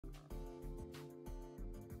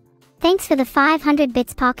Thanks for the 500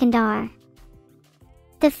 bits, Pakandar.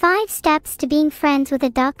 The 5 steps to being friends with a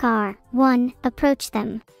duck are: 1. Approach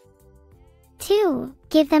them. 2.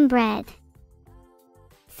 Give them bread.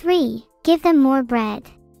 3. Give them more bread.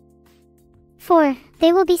 4.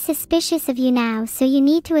 They will be suspicious of you now, so you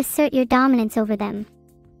need to assert your dominance over them.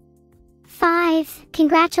 5.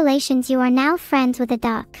 Congratulations, you are now friends with a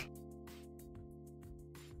duck.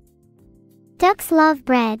 Ducks love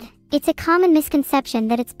bread. It's a common misconception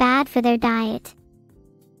that it's bad for their diet.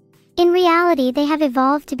 In reality, they have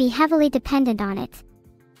evolved to be heavily dependent on it.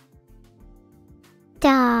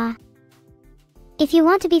 Duh. If you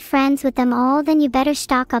want to be friends with them all, then you better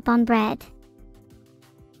stock up on bread.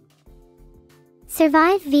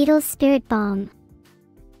 Survive Vital's Spirit Bomb.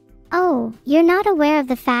 Oh, you're not aware of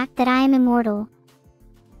the fact that I am immortal.